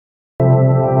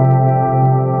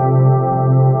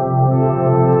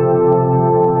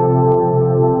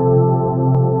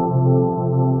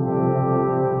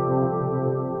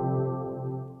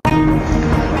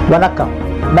वनक्कम,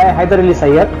 मैं हैदर अली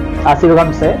सैयद आशीर्वाद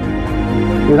से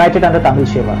யுனைடெட் அந்த தமிழ்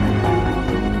சேவா.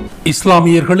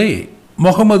 இஸ்லாமியர்களே,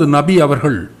 முகமது நபி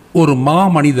அவர்கள் ஒரு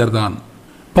மாமனிதர்தான்.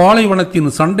 பாலைவனத்தின்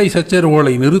சண்டை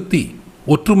சச்சரவுகளை நிறுத்தி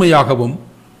ஒற்றுமையாகவும்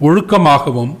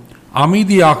ஒழுக்கமாகவும்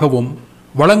அமைதியாகவும்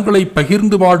வளங்களை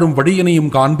பகிர்ந்து வாழும்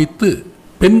வழியினையும் காண்பித்து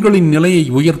பெண்களின் நிலையை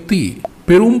உயர்த்தி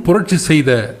பெரும் புரட்சி செய்த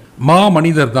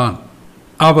மாமனிதர்தான்.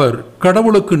 அவர்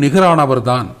கடவுளுக்கு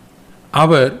நிகரானவர்தான்.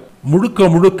 அவர் முழுக்க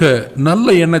முழுக்க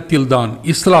நல்ல எண்ணத்தில்தான்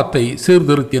இஸ்லாத்தை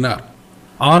சீர்திருத்தினார்.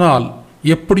 ஆனால்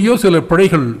எப்படியோ சில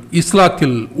பிழைகள்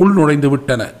இஸ்லாத்தில் உள்நுழைந்து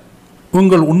விட்டன.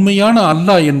 உங்கள் உண்மையான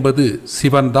அல்லாஹ் என்பது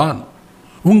சிவன்தான்.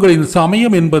 உங்களின்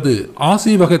சமயம் என்பது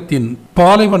ஆசீவகத்தின்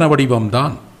பாலைவன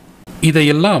வடிவம்தான்.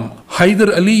 இதையெல்லாம்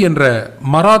ஹைதர் அலி என்ற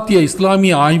மராத்திய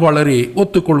இஸ்லாமிய ஆய்வாளரே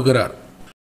ஒத்துக்கொள்கிறார்.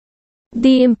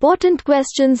 The important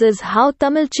questions is how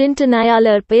Tamil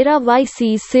Chinthanaiyalar Peravai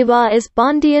sees Siva as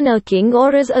Pandian, a king,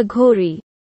 or as a Ghori.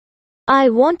 I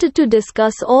wanted to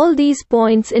discuss all these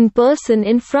points in person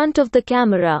in front of the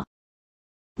camera.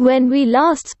 When we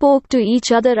last spoke to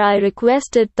each other, I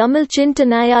requested Tamil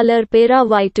Chinthanaiyalar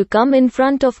Peravai to come in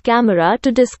front of camera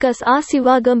to discuss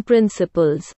Asivagam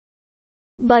principles.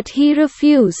 But he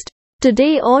refused.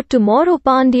 Today or tomorrow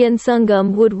Pandian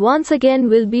Sangam would once again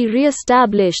will be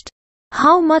re-established.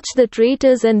 How much the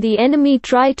traitors and the enemy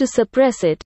try to suppress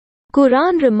it.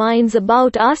 Quran reminds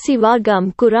about Asivagam.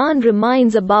 Quran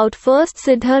reminds about first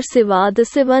Siddhar Siva, the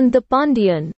Sivan, the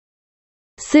Pandian.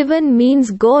 Sivan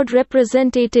means God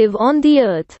representative on the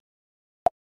earth.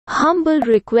 Humble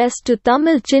request to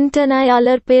Tamil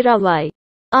Chinthanaiyalar Peravai.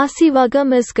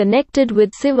 Asivagam is connected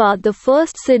with Siva, the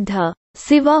first Siddha,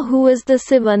 Siva who is the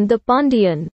Sivan, the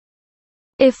Pandian.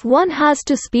 If one has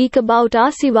to speak about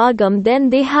Asivagam, then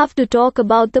they have to talk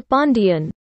about the Pandian.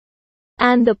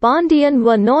 And the Pandian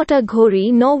were not a Ghori,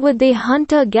 nor were they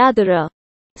hunter-gatherer.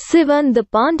 Sivan the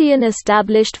Pandian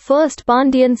established first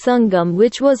Pandian Sangam,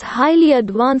 which was highly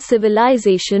advanced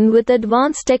civilization with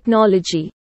advanced technology.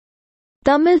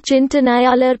 Tamil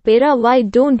Chinthanaiyalar Peravai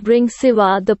don't bring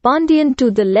Siva the Pandian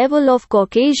to the level of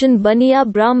Caucasian Baniya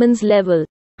Brahmins level.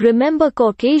 Remember,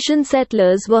 Caucasian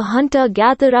settlers were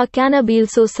hunter-gatherer cannibal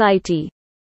society.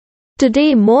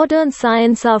 Today modern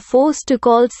science are forced to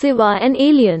call Siva an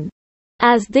alien,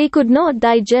 as they could not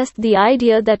digest the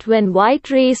idea that when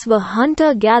white race were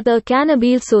hunter-gatherer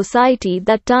cannibal society,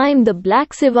 that time the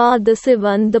black Siva, the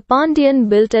Sivan, the Pandian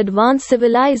built advanced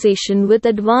civilization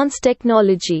with advanced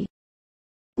technology.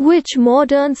 Which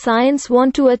modern science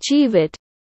want to achieve it?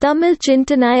 Tamil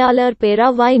Chinthanaiyalar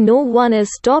Peravai, no one is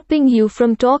stopping you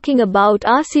from talking about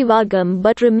Asivagam,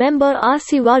 but remember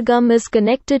Asivagam is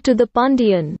connected to the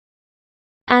Pandian.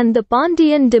 And the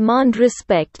Pandian demand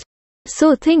respect. So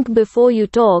think before you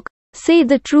talk. Say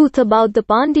the truth about the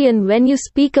Pandian when you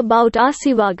speak about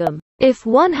Asivagam. If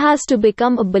one has to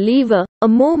become a believer, a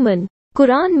Mormon,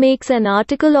 Quran makes an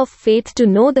article of faith to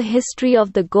know the history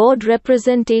of the God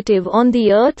representative on the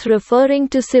earth, referring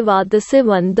to Siva the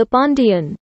Sivan, the Pandian.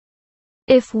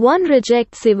 If one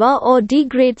rejects Siva or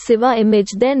degrades Siva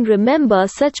image, then remember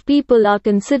such people are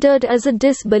considered as a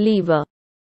disbeliever.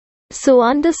 So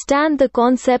understand the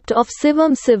concept of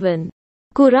Sivam Sivan.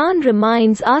 Quran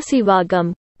reminds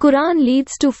Asivagam. Quran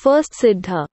leads to first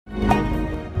Siddha.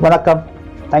 Vanakkam,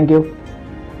 thank you.